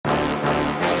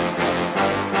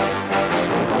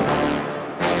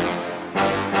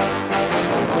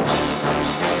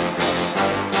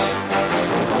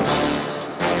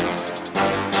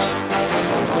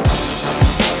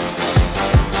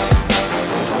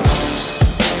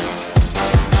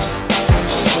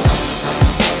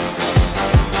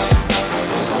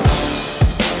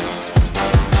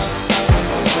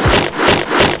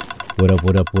What up,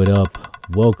 what up, what up?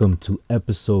 Welcome to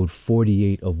episode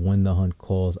 48 of When the Hunt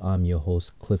Calls. I'm your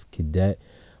host, Cliff Cadet.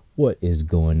 What is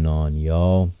going on,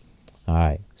 y'all? All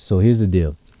right, so here's the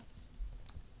deal.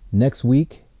 Next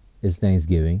week is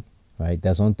Thanksgiving, right?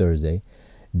 That's on Thursday.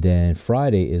 Then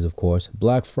Friday is, of course,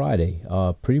 Black Friday.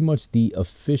 Pretty much the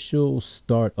official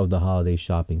start of the holiday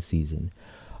shopping season.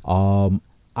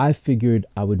 I figured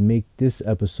I would make this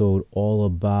episode all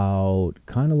about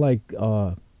kind of like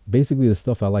basically the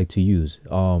stuff I like to use,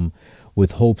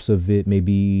 with hopes of it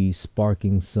maybe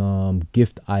sparking some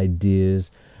gift ideas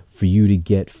for you to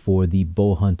get for the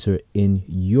bow hunter in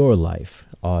your life.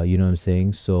 You know what I'm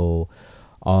saying? So,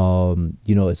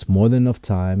 it's more than enough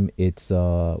time. It's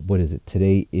what is it?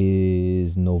 Today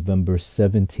is November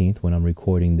 17th when I'm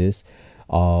recording this.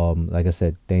 Like I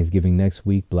said, Thanksgiving next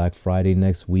week, Black Friday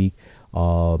next week.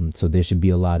 So there should be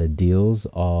a lot of deals,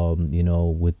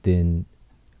 within,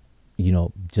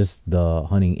 just the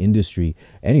hunting industry,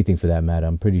 anything for that matter.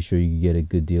 I'm pretty sure you can get a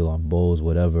good deal on bows,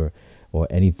 whatever, or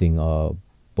anything, bow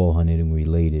hunting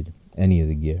related, any of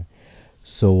the gear.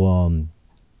 So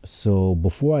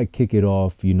before I kick it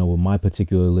off, with my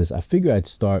particular list, I figure I'd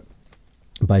start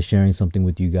by sharing something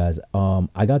with you guys.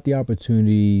 I got the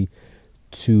opportunity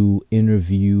to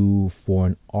interview for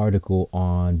an article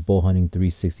on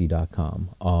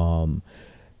bowhunting360.com.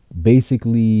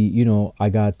 Basically, I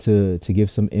got to give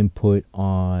some input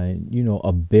on,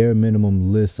 a bare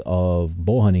minimum list of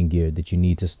bow hunting gear that you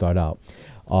need to start out.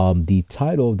 The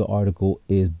title of the article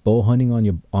is bow hunting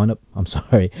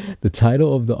the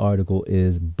title of the article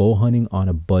is Bow Hunting on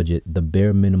a Budget, the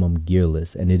Bare Minimum Gear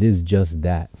List, and it is just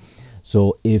that.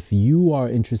 So if you are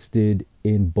interested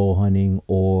in bow hunting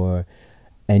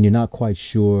and you're not quite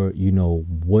sure,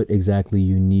 what exactly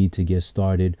you need to get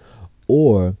started,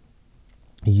 or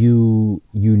you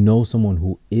know someone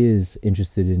who is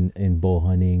interested in bow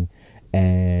hunting,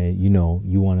 and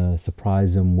you want to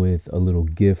surprise them with a little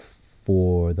gift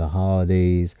for the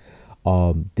holidays,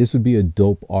 this would be a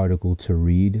dope article to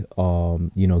read,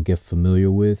 get familiar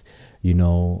with,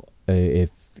 if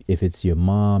it's your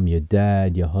mom, your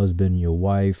dad, your husband, your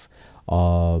wife,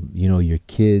 your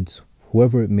kids,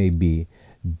 whoever it may be,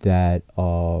 that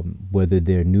whether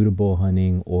they're new to bow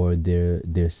hunting or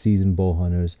they're seasoned bow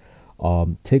hunters,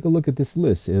 take a look at this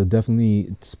list. It'll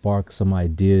definitely spark some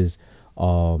ideas.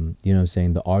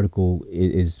 The article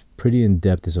is pretty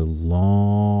in-depth. It's a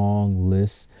long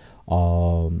list.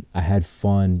 I had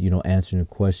fun, answering the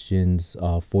questions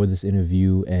for this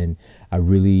interview, and I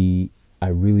really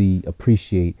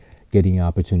appreciate getting the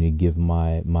opportunity to give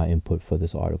my input for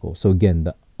this article. So again,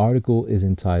 the article is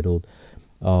entitled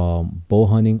Bow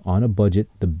Hunting on a Budget,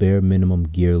 the Bare Minimum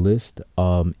Gear List,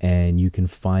 and you can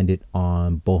find it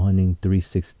on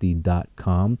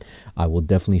bowhunting360.com. I will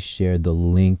definitely share the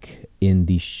link in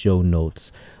the show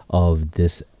notes of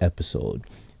this episode.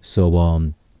 So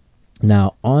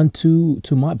now on to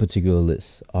my particular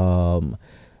list,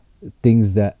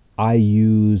 things that I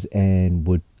use and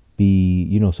would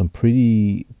be some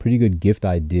pretty good gift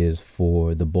ideas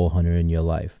for the bow hunter in your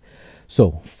life.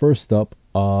 So first up,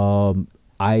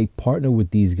 I partner with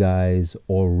these guys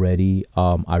already.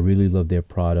 I really love their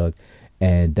product,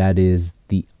 and that is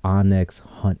the onX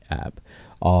Hunt app.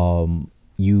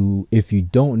 If you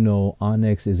don't know,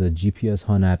 onX is a GPS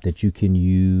hunt app that you can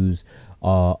use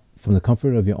from the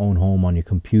comfort of your own home on your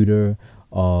computer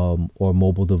or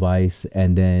mobile device,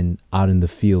 and then out in the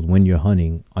field when you're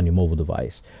hunting on your mobile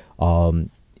device.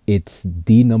 It's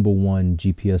the number one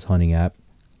GPS hunting app,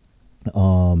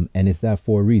 and it's that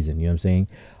for a reason. You know what I'm saying?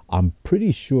 I'm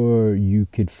pretty sure you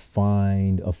could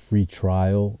find a free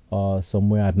trial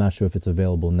somewhere. I'm not sure if it's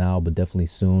available now, but definitely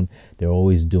soon. They're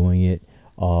always doing it.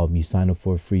 You sign up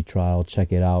for a free trial,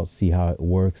 check it out, see how it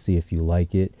works, see if you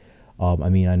like it. I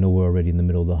know we're already in the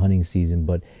middle of the hunting season,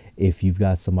 but if you've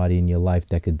got somebody in your life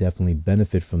that could definitely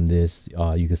benefit from this,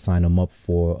 you could sign them up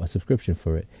for a subscription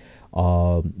for it.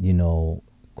 Cool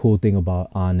thing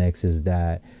about onX is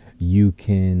that you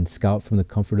can scout from the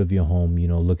comfort of your home,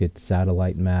 look at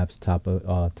satellite maps,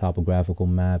 topographical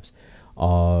maps,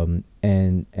 and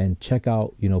check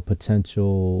out,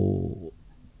 potential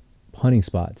hunting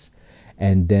spots.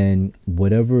 And then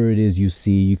whatever it is you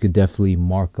see, you could definitely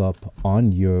mark up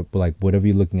on your, whatever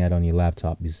you're looking at on your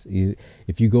laptop.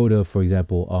 If you go to, for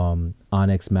example,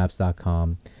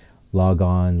 onxmaps.com, log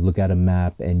on, look at a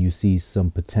map, and you see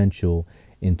some potential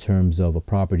in terms of a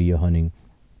property you're hunting,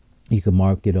 you can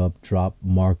mark it up, drop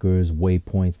markers,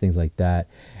 waypoints, things like that.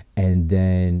 And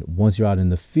then once you're out in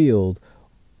the field,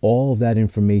 all of that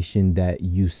information that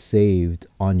you saved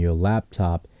on your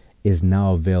laptop is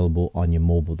now available on your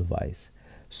mobile device.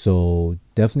 So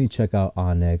definitely check out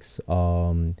onX.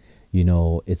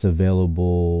 It's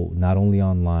available not only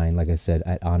online, like I said,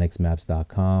 at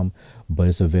onyxmaps.com, but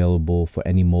it's available for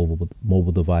any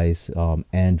mobile device,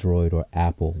 Android or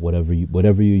Apple, whatever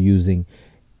you're using.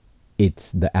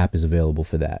 It's the app is available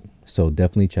for that. So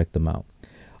definitely check them out.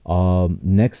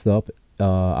 Next up,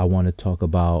 I want to talk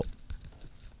about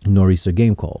Nor'easter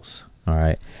game calls. All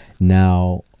right.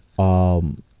 Now,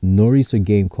 Nor'easter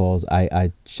game calls.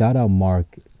 I shout out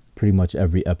Mark pretty much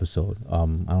every episode. I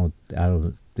don't.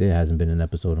 There hasn't been an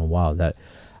episode in a while that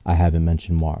I haven't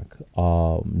mentioned Mark.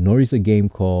 Nor'easter Game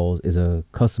Calls is a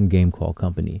custom game call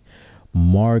company.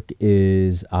 Mark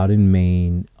is out in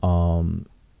Maine,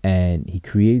 and he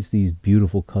creates these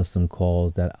beautiful custom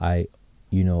calls that I,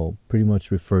 pretty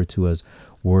much refer to as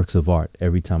works of art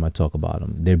every time I talk about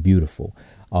them. They're beautiful.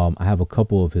 I have a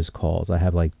couple of his calls. I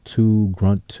have like 2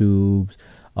 grunt tubes.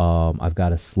 I've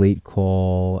got a slate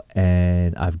call,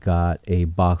 and I've got a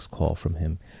box call from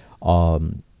him.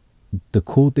 The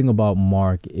cool thing about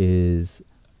Mark is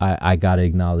I gotta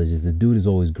acknowledge is the dude is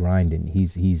always grinding.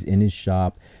 He's in his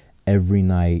shop every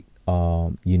night,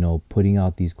 putting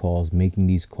out these calls, making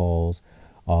these calls,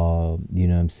 you know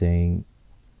what I'm saying,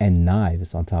 and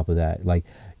knives on top of that. Like,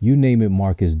 you name it,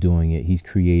 Mark is doing it. He's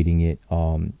creating it.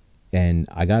 And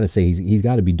I gotta say, he's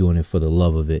got to be doing it for the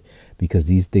love of it, because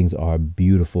these things are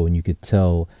beautiful, and you could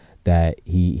tell that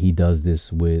he does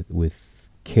this with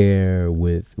care,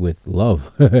 with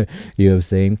love. You know what I'm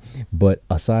saying? But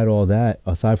aside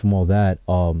from all that,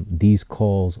 these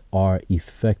calls are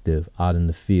effective out in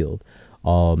the field.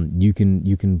 You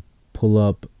can pull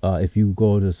up, if you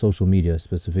go to social media,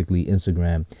 specifically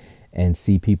Instagram, and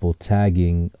see people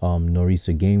tagging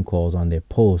Nor'easter game calls on their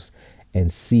posts, and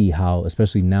see how,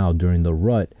 especially now during the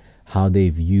rut, how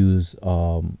they've used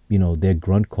their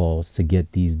grunt calls to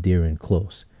get these deer in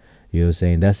close. You know what I'm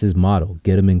saying? That's his motto: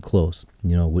 get them in close,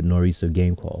 with Nor'easter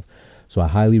game calls. So I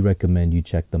highly recommend you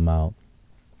check them out.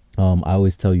 I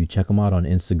always tell you, check them out on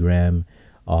Instagram,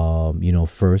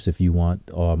 first if you want,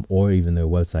 or even their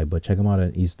website, but check them out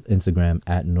on Instagram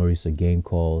at Nor'easter game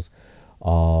calls.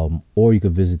 Or you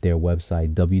could visit their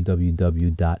website,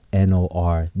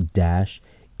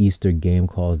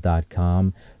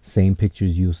 www.nor-eastergamecalls.com. Same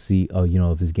pictures you'll see,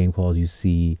 of his game calls you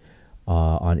see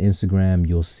on Instagram,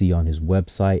 you'll see on his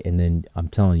website. And then I'm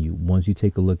telling you, once you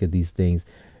take a look at these things,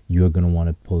 you're going to want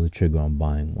to pull the trigger on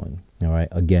buying one. All right.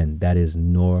 Again, that is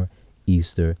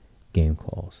Nor'easter Game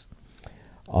Calls.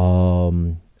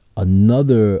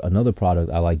 Another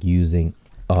product I like using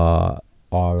are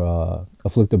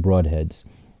Afflictor broadheads.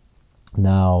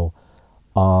 Now,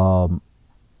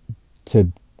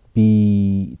 to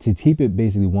keep it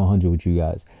basically 100 with you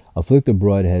guys, Afflictor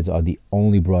broadheads are the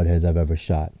only broadheads I've ever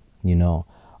shot. I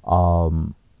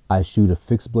shoot a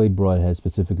fixed blade broadhead,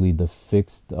 specifically the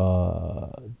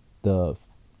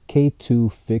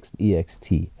K2 fixed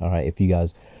EXT. All right, if you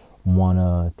guys want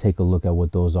to take a look at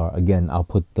what those are, again, I'll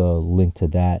put the link to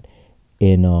that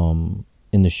in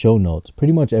the show notes.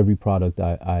 Pretty much every product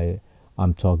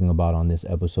I'm talking about on this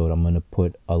episode, I'm going to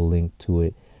put a link to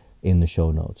it in the show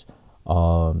notes.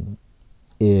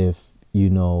 If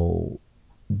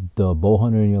the bow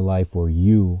hunter in your life, or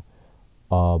you,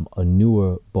 a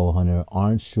newer bow hunter,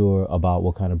 aren't sure about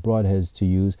what kind of broadheads to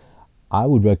use, I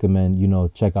would recommend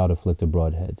check out Afflictor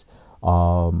broadheads.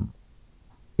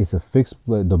 It's a fixed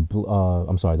blade. The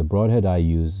broadhead I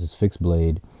use is fixed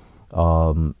blade,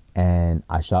 and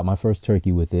I shot my first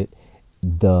turkey with it.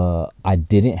 I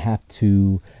didn't have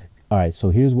to. All right, so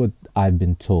here's what I've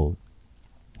been told: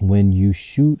 when you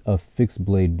shoot a fixed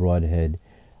blade broadhead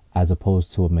as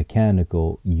opposed to a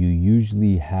mechanical, you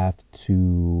usually have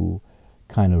to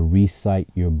kind of resight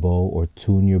your bow or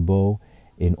tune your bow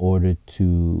in order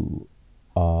to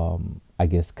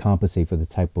compensate for the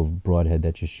type of broadhead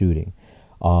that you're shooting.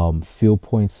 Field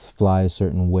points fly a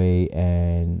certain way,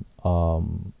 and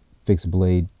fixed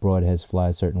blade broadheads fly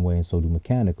a certain way, and so do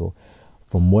mechanical.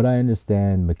 From what I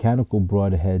understand, mechanical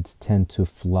broadheads tend to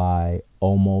fly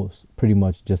almost pretty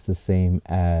much just the same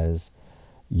as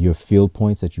your field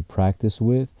points that you practice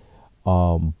with.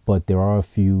 But there are a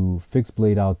few fixed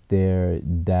blade out there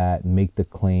that make the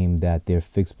claim that their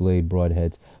fixed blade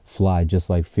broadheads fly just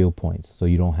like field points, so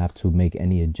you don't have to make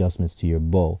any adjustments to your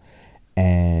bow.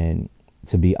 And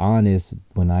to be honest,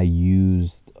 when I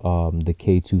used the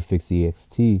K2 fixed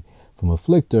EXT from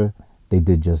Afflictor, they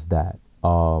did just that.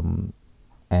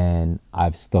 And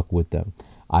I've stuck with them.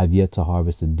 I've yet to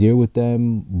harvest a deer with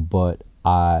them, but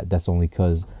that's only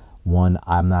because, one,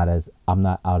 I'm not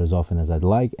out as often as I'd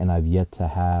like, and I've yet to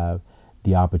have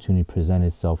the opportunity present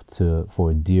itself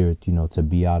for a deer, to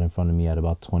be out in front of me at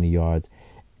about 20 yards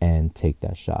and take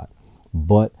that shot.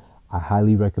 But I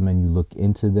highly recommend you look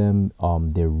into them.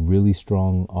 They're really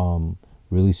strong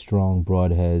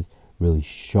broadheads, really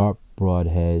sharp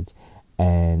broadheads.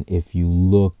 And if you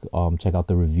look, check out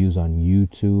the reviews on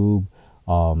YouTube,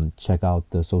 check out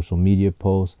the social media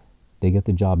posts. They get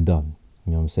the job done.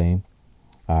 You know what I'm saying?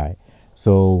 All right.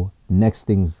 So next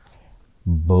thing,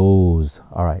 bows.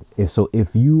 All right.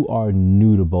 If you are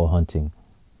new to bow hunting,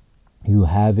 you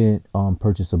haven't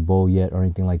purchased a bow yet or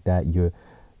anything like that, you're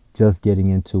just getting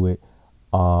into it.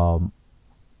 Um,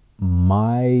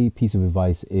 my piece of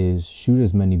advice is shoot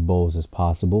as many bows as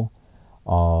possible.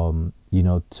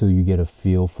 Till you get a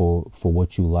feel for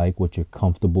what you like, what you're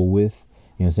comfortable with.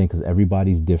 You know what I'm saying? Because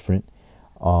everybody's different.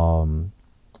 Um,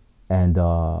 and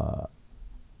uh,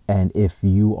 and if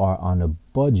you are on a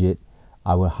budget,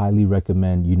 I would highly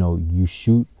recommend, you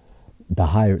shoot the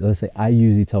higher. Let's say I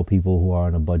usually tell people who are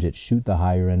on a budget, shoot the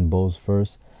higher end bows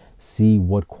first. See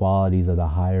what qualities of the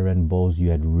higher end bows you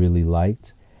had really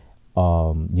liked.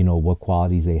 What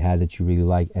qualities they had that you really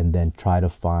like, and then try to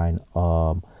find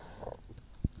a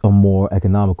more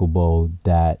economical bow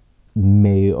that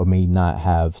may or may not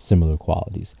have similar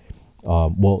qualities.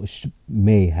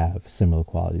 May have similar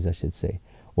qualities, I should say,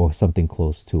 or something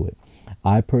close to it.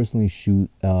 I personally shoot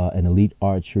an Elite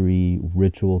Archery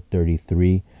Ritual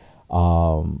 33.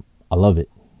 I love it.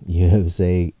 You know what I'm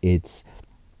saying? It's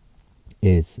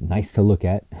nice to look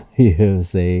at. You know what I'm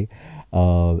saying?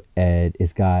 And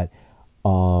it's got,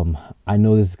 I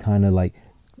know this is kind of like,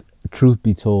 truth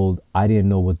be told, I didn't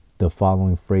know what the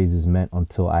following phrases meant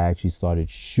until I actually started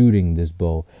shooting this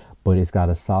bow. But it's got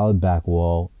a solid back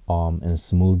wall, and a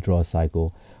smooth draw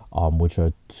cycle, which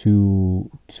are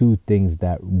two things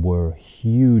that were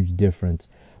huge difference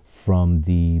from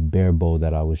the bare bow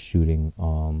that I was shooting,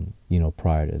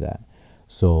 prior to that.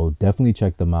 So definitely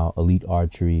check them out, Elite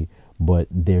Archery. But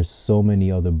there's so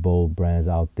many other bow brands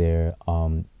out there.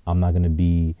 I'm not gonna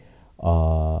be,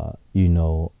 an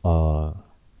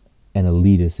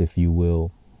elitist, if you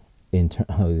will,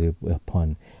 a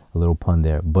little pun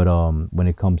there. But when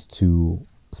it comes to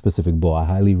specific bow, I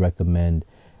highly recommend,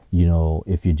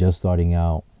 if you're just starting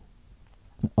out,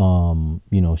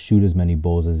 shoot as many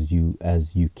bows as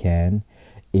you can.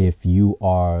 If you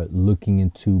are looking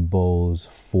into bows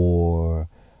for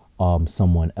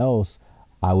someone else,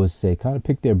 I would say kind of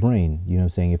pick their brain. You know what I'm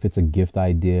saying? If it's a gift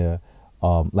idea,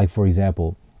 like for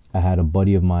example, I had a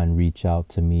buddy of mine reach out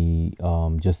to me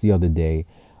just the other day,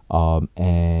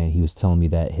 and he was telling me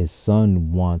that his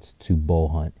son wants to bow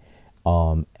hunt,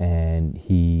 and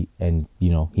he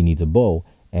needs a bow,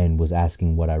 and was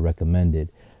asking what I recommended.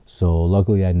 So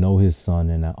luckily, I know his son,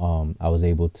 and I was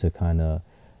able to kind of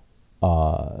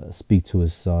speak to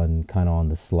his son kind of on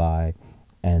the sly,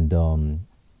 and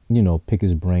pick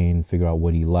his brain, figure out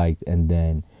what he liked, and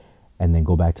then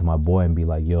go back to my boy and be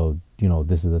like, yo,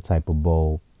 this is the type of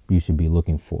bow you should be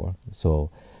looking for. So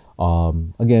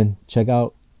again, check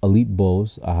out Elite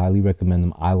Bows. I highly recommend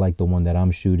them. I like the one that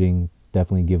I'm shooting.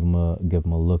 Definitely give them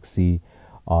a look see.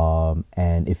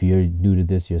 And if you're new to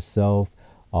this yourself,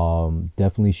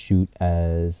 definitely shoot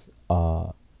as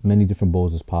many different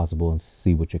bows as possible and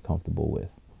see what you're comfortable with.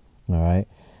 All right.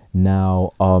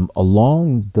 Now,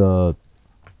 along the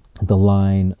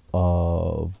line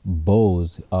of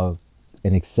bows, of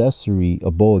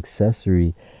a bow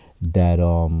accessory that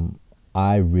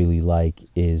I really like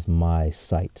is my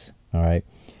sight. All right.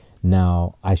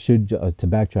 Now, I should to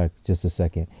backtrack just a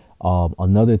second.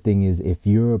 Another thing is, if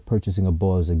you're purchasing a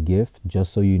bow as a gift,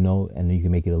 just so you know, and you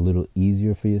can make it a little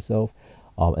easier for yourself,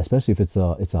 especially if it's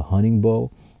a hunting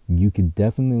bow, you could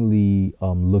definitely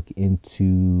look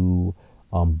into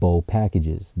bow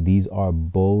packages. These are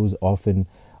bows often.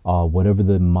 Whatever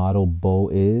the model bow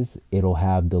is, it'll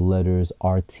have the letters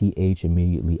RTH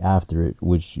immediately after it,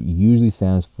 which usually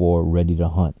stands for ready to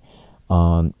hunt.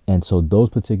 And so those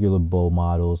particular bow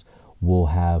models will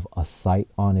have a sight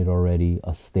on it already,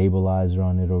 a stabilizer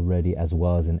on it already, as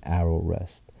well as an arrow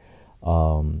rest.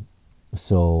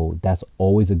 So that's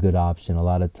always a good option. A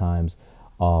lot of times,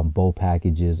 bow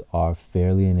packages are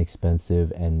fairly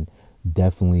inexpensive and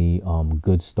definitely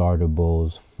good starter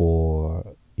bows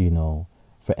for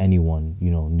anyone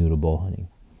new to bow hunting.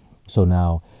 So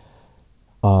now,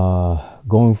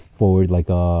 going forward, like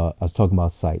I was talking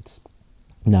about sights.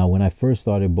 Now, when I first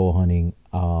started bow hunting,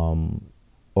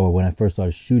 or when I first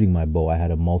started shooting my bow, I had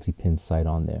a multi-pin sight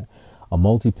on there. A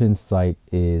multi-pin sight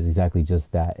is exactly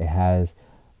just that. It has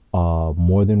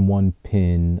more than one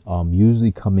pin,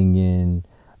 usually coming in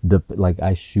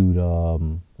I shoot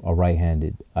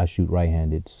I shoot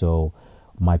right-handed, so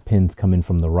my pins come in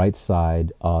from the right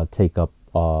side, take up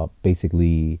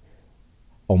basically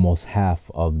almost half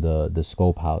of the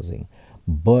scope housing.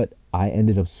 But I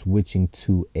ended up switching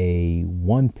to a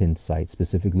one pin sight,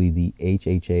 specifically the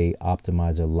HHA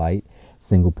Optimizer Lite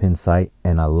single pin sight,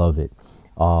 and I love it.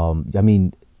 I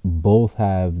mean, both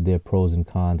have their pros and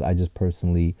cons. I just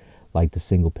personally like the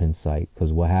single pin sight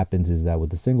because what happens is that with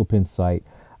the single pin sight,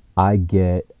 I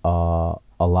get a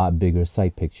lot bigger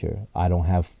sight picture. I don't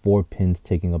have four pins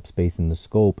taking up space in the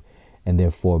scope and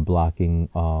therefore blocking,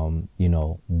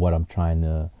 what I'm trying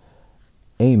to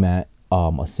aim at.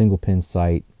 A single pin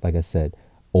sight, like I said,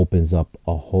 opens up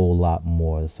a whole lot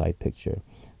more sight picture.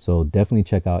 So definitely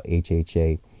check out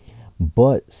HHA.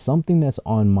 But something that's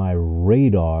on my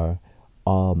radar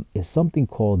is something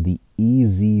called the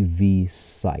EZV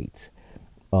sight.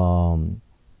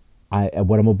 I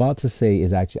what I'm about to say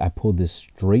is actually I pulled this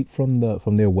straight from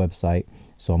their website,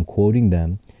 so I'm quoting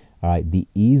them. All right, the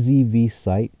EZV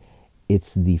sight,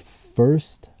 it's the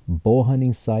first bow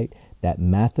hunting sight that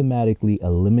mathematically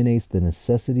eliminates the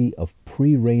necessity of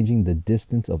pre-ranging the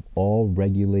distance of all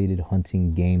regulated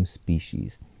hunting game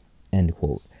species. End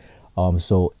quote.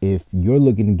 So if you're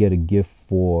looking to get a gift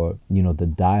for, the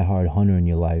diehard hunter in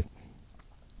your life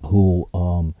who,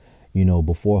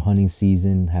 before hunting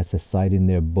season has to sight in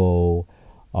their bow,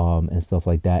 and stuff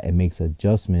like that and makes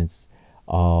adjustments,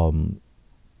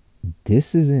 this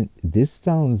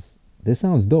sounds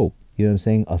dope. You know what I'm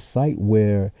saying? A site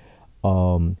where,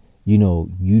 you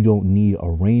don't need a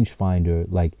rangefinder,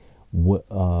 like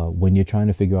when you're trying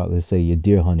to figure out, let's say you're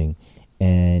deer hunting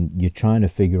and you're trying to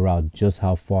figure out just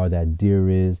how far that deer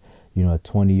is, at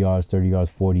 20 yards, 30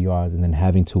 yards, 40 yards, and then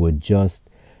having to adjust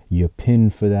your pin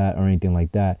for that or anything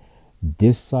like that.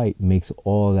 This site makes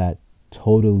all that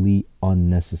totally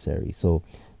unnecessary. So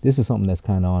this is something that's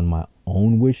kind of on my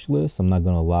own wish list. I'm not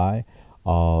going to lie.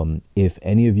 If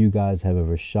any of you guys have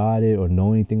ever shot it or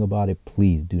know anything about it,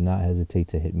 please do not hesitate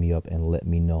to hit me up and let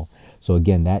me know. So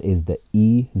again, that is the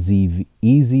EZV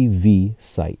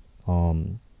site.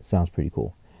 Sounds pretty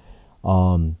cool.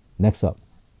 Next up,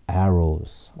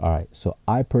 arrows. All right. So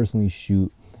I personally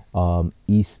shoot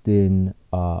Easton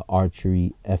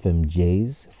Archery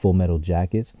FMJs, full metal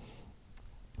jackets.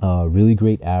 Really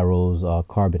great arrows,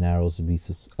 carbon arrows to be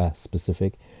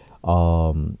specific.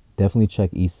 Definitely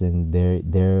check Easton.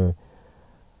 They're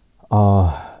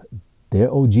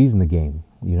OGs in the game.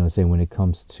 You know what I'm saying, when it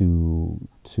comes to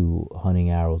hunting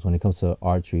arrows, when it comes to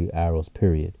archery arrows,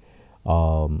 period.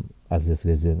 As if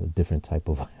there's a different type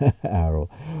of arrow.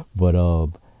 But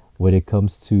when it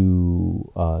comes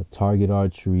to target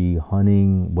archery,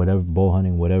 hunting, whatever, bow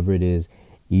hunting, whatever it is,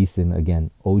 Easton, again,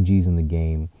 OGs in the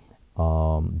game.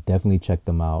 Definitely check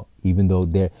them out. Even though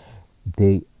they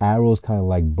arrows kind of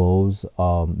like bows,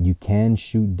 you can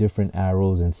shoot different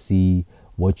arrows and see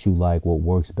what you like, what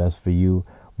works best for you.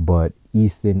 But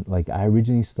Easton, like I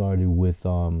originally started with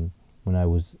when I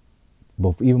was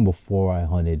even before I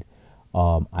hunted,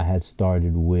 I had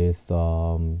started with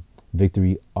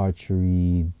Victory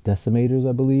Archery Decimators,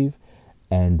 I believe,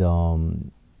 and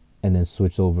then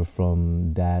switched over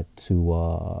from that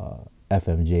to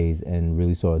FMJs and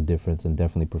really saw a difference and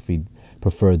definitely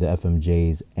prefer the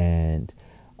FMJs, and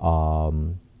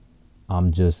I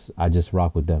just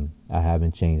rock with them. I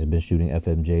haven't changed. I've been shooting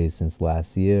FMJs since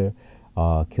last year.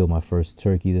 Killed my first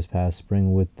turkey this past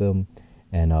spring with them,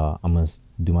 and I'm gonna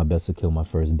do my best to kill my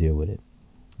first deer with it.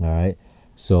 All right,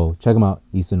 so check them out,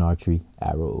 Easton Archery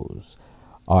arrows.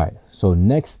 All right, so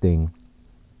next thing,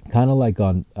 kind of like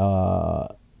on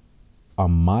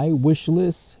my wish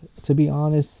list, to be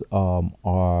honest,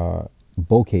 are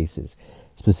bow cases,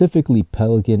 specifically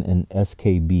Pelican and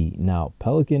SKB. Now,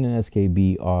 Pelican and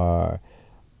SKB are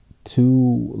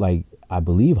two, like, I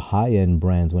believe, high-end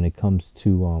brands when it comes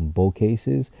to bow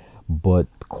cases, but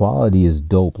quality is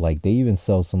dope. Like, they even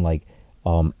sell some like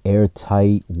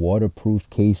airtight waterproof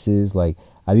cases. Like,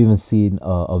 I've even seen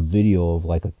a video of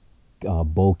like a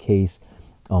bow case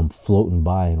floating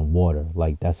by in water.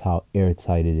 Like, that's how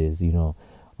airtight it is.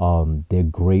 They're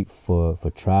great for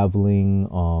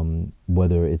traveling,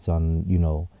 whether it's on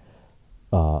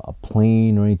a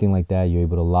plane or anything like that. You're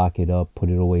able to lock it up, put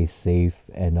it away safe,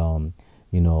 and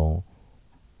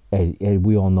and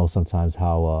we all know sometimes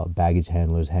how baggage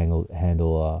handlers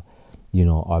handle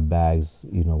our bags,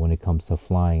 when it comes to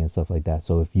flying and stuff like that.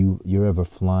 So if you're ever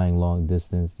flying long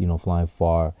distance, flying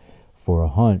far for a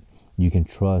hunt, you can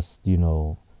trust,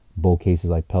 bow cases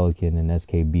like Pelican and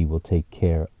SKB will take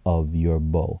care of your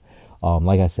bow.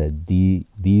 Like I said,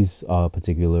 these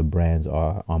particular brands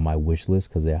are on my wish list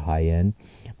because they're high end.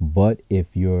 But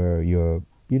if you're a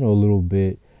little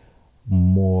bit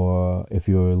more, if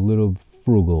you're a little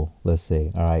frugal, let's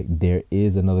say, all right, there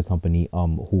is another company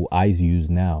who I use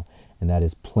now, and that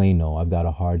is Plano. I've got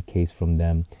a hard case from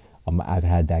them. I've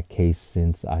had that case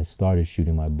since I started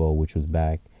shooting my bow, which was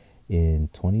back in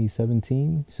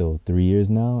 2017, so 3 years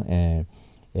now, and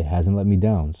it hasn't let me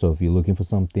down. So if you're looking for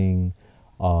something,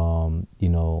 you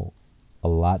know, a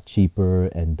lot cheaper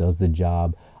and does the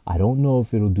job, I don't know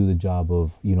if it'll do the job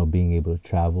of, you know, being able to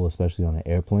travel, especially on an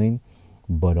airplane,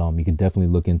 but you could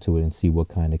definitely look into it and see what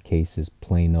kind of cases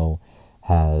Plano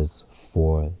has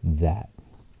for that.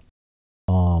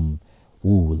 Um,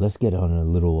 let's get on a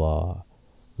little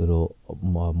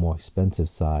more expensive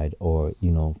side, or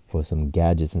you know, for some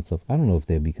gadgets and stuff. I don't know if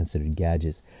they'd be considered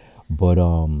gadgets, but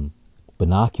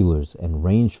binoculars and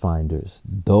rangefinders,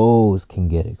 those can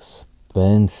get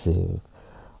expensive.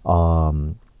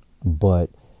 But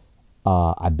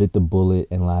I bit the bullet,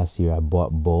 and last year I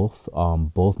bought both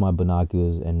my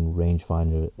binoculars and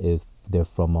rangefinder, if they're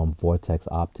from Vortex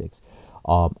Optics.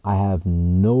 I have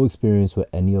no experience with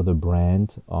any other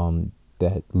brand.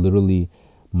 That literally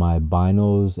my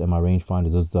binos and my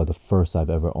rangefinder, those are the first I've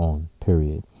ever owned.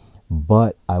 Period.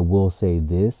 But I will say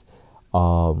this: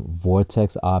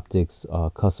 Vortex Optics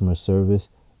customer service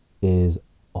is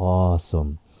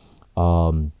awesome.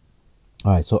 All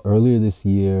right, so earlier this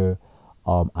year,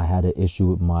 I had an issue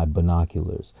with my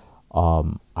binoculars.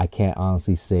 I can't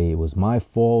honestly say it was my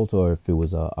fault or if it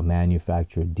was a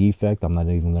manufacturer defect. I'm not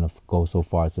even going to go so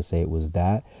far as to say it was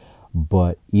that.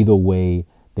 But either way,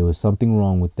 there was something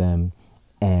wrong with them.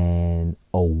 And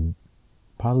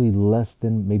probably less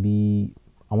than maybe,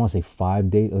 I want to say 5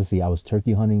 days. Let's see, I was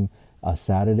turkey hunting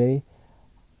Saturday.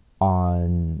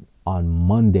 On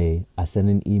Monday, I sent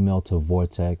an email to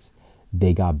Vortex.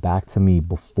 They got back to me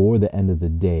before the end of the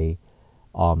day.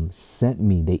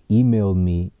 They emailed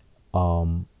me a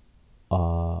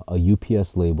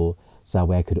UPS label so that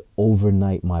way I could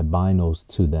overnight my binos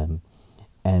to them.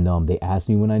 And they asked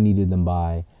me when I needed them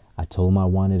by. I told them I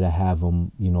wanted to have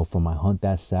them, you know, for my hunt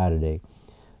that Saturday.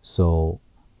 So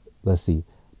let's see.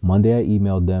 Monday I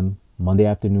emailed them. Monday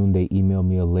afternoon they emailed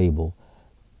me a label.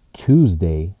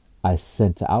 Tuesday I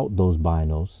sent out those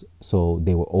binos, so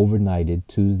they were overnighted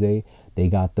Tuesday. They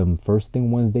got them first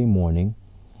thing Wednesday morning,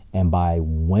 and by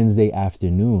Wednesday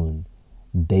afternoon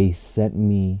they sent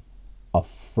me a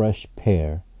fresh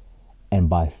pair, and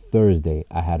by Thursday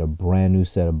I had a brand new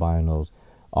set of binos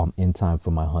in time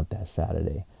for my hunt that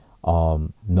Saturday.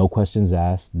 No questions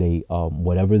asked. They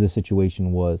whatever the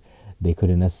situation was, they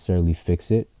couldn't necessarily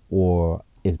fix it, or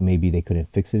it maybe they couldn't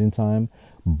fix it in time,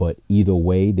 but either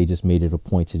way they just made it a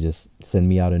point to just send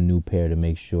me out a new pair to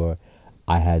make sure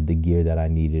I had the gear that I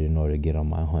needed in order to get on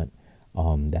my hunt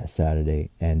that Saturday.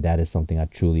 And that is something I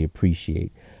truly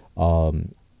appreciate.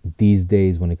 These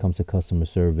days when it comes to customer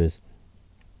service,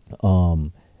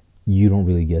 you don't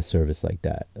really get service like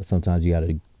that. Sometimes you got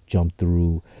to jump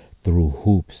through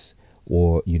hoops,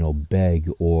 or you know, beg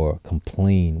or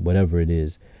complain, whatever it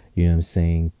is, you know what I'm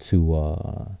saying,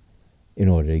 to in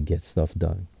order to get stuff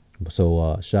done.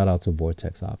 So shout out to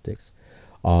Vortex Optics.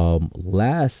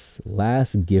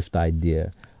 Last gift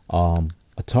idea, a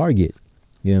Target.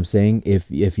 You know what I'm saying?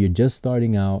 If you're just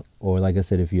starting out, or like I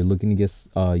said, if you're looking to get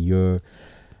the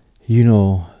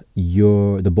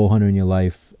bow hunter in your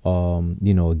life,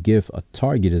 a gift, a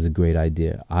Target is a great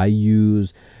idea. I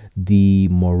use the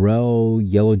Morel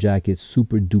Yellow Jacket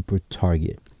Super Duper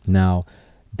Target. Now,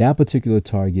 that particular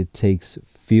target takes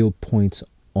field points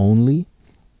only,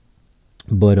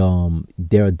 but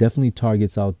there are definitely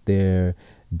targets out there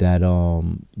that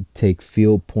take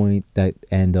field point, that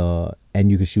and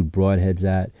you can shoot broadheads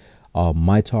at.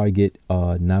 My target,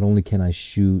 not only can I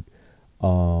shoot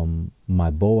my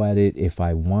bow at it, if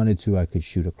I wanted to I could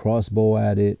shoot a crossbow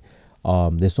at it.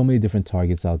 There's so many different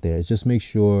targets out there. It's just make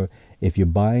sure, if you're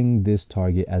buying this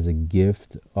target as a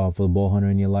gift for the bow hunter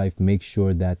in your life, make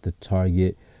sure that the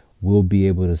target will be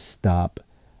able to stop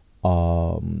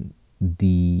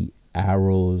the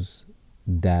arrows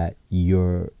that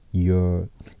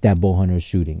that bow hunter is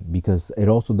shooting, because it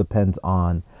also depends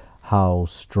on how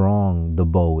strong the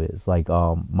bow is. Like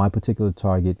my particular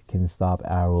target can stop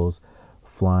arrows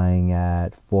flying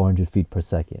at 400 feet per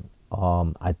second.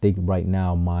 I think right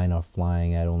now mine are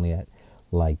flying at only at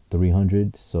like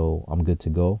 300, so I'm good to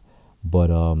go. But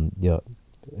yeah,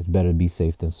 it's better to be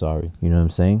safe than sorry, you know what I'm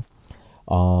saying?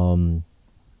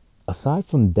 Aside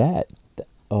from that,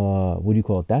 what do you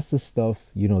call it, that's the stuff,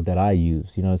 you know, that I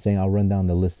use, you know what I'm saying? I'll run down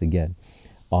the list again.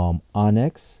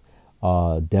 Onyx,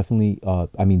 definitely,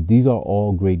 I mean, these are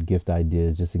all great gift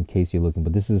ideas just in case you're looking,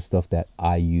 but this is stuff that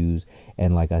I use,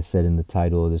 and like I said in the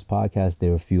title of this podcast,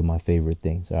 they're a few of my favorite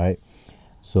things. All right,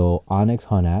 so Onyx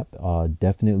Hunt app,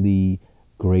 definitely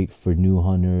great for new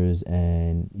hunters,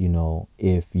 and you know,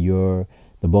 if you're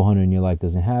the bow hunter in your life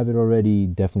doesn't have it already,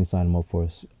 definitely sign them up for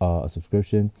a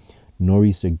subscription.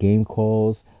 Nor'easter Game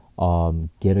Calls,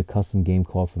 get a custom game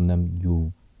call from them.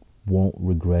 You won't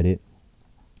regret it.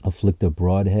 Afflictor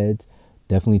Broadheads,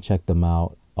 definitely check them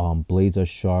out. Blades are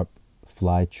sharp,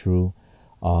 fly true.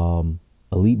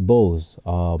 Elite Bows,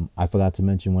 I forgot to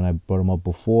mention when I brought them up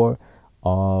before.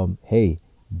 Hey,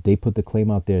 they put the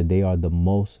claim out there. They are the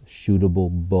most shootable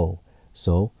bow.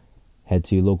 So head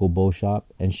to your local bow shop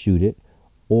and shoot it.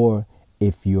 Or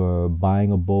if you're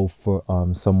buying a bow for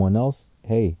someone else,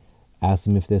 hey, ask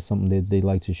them if there's something that they'd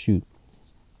like to shoot.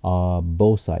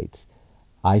 Bow sights.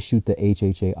 I shoot the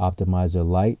HHA Optimizer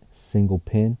Lite single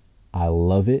pin. I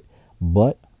love it.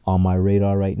 But on my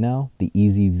radar right now, the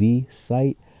Easy V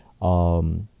sight.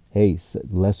 Hey,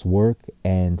 less work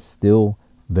and still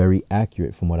very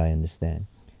accurate from what I understand.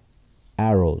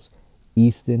 Arrows,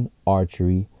 Easton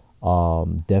Archery,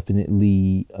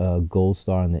 definitely a gold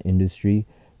star in the industry,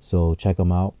 so check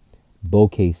them out. Bow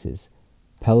cases,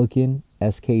 Pelican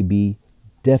SKB,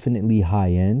 definitely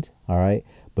high end, all right,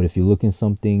 but if you're looking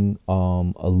something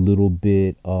a little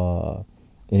bit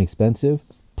inexpensive,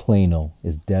 Plano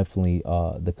is definitely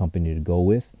the company to go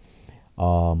with.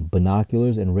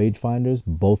 Binoculars and rangefinders,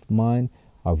 both mine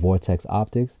are Vortex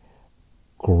Optics.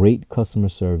 Great customer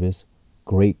service,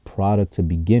 great product to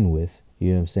begin with, you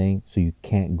know what I'm saying? So you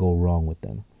can't go wrong with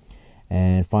them.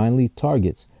 And finally,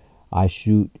 targets. I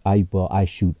shoot at, I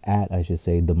should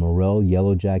say, the Morel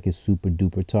Yellow Jacket Super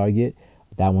Duper target.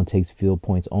 That one takes field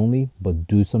points only, but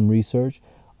do some research.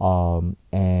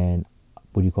 And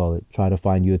what do you call it? Try to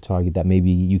find you a target that maybe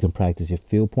you can practice your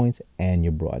field points and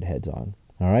your broadheads on.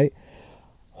 All right.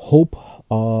 Hope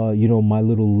my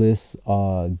little list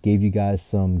gave you guys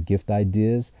some gift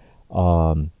ideas.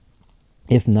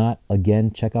 If not,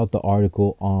 again, check out the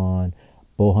article on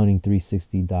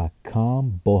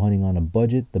bowhunting360.com, bow hunting on a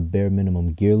budget, the bare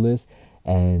minimum gear list,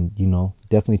 and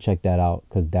definitely check that out,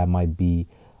 because that might be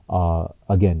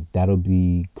again, that'll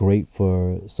be great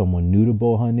for someone new to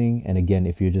bow hunting. And again,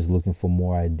 if you're just looking for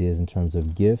more ideas in terms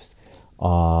of gifts,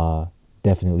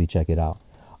 definitely check it out.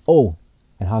 Oh,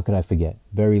 and how could I forget?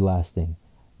 Very last thing.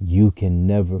 You can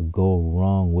never go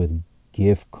wrong with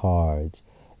gift cards.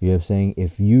 You know what I'm saying?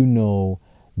 If you know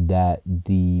that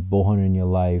the bow hunter in your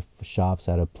life shops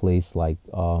at a place like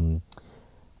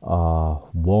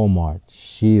Walmart,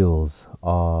 Shields,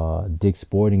 Dick's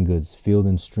Sporting Goods, Field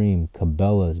and Stream,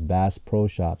 Cabela's, Bass Pro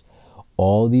Shops,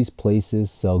 all these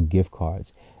places sell gift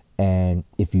cards. And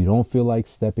if you don't feel like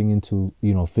stepping into,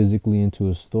 physically into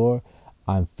a store,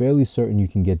 I'm fairly certain you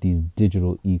can get these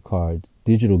digital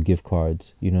digital gift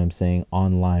cards, you know what I'm saying,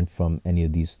 online from any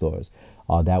of these stores.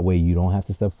 That way you don't have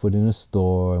to step foot in a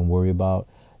store and worry about,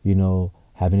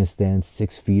 having to stand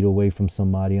 6 feet away from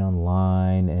somebody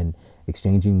online and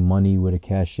exchanging money with a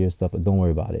cashier, stuff. Don't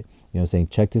worry about it. You know what I'm saying?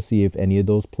 Check to see if any of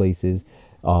those places,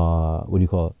 sell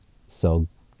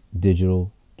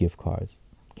digital gift cards.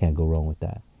 Can't go wrong with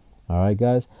that. All right,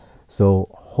 guys. So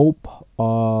hope,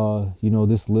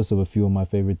 this list of a few of my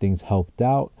favorite things helped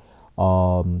out.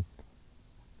 That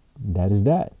is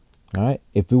that. All right.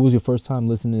 If it was your first time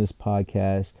listening to this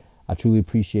podcast, I truly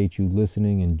appreciate you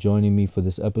listening and joining me for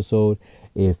this episode.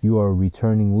 If you are a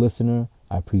returning listener,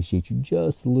 I appreciate you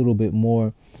just a little bit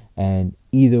more. And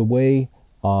either way,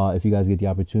 if you guys get the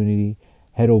opportunity,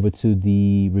 head over to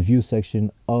the review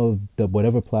section of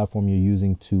whatever platform you're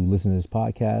using to listen to this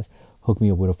podcast. Hook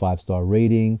me up with a 5-star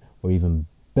rating, or even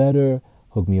better,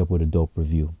 hook me up with a dope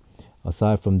review.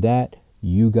 Aside from that,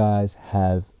 you guys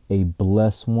have a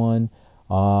blessed one.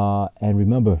 And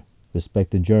remember,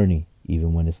 respect the journey,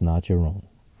 even when it's not your own.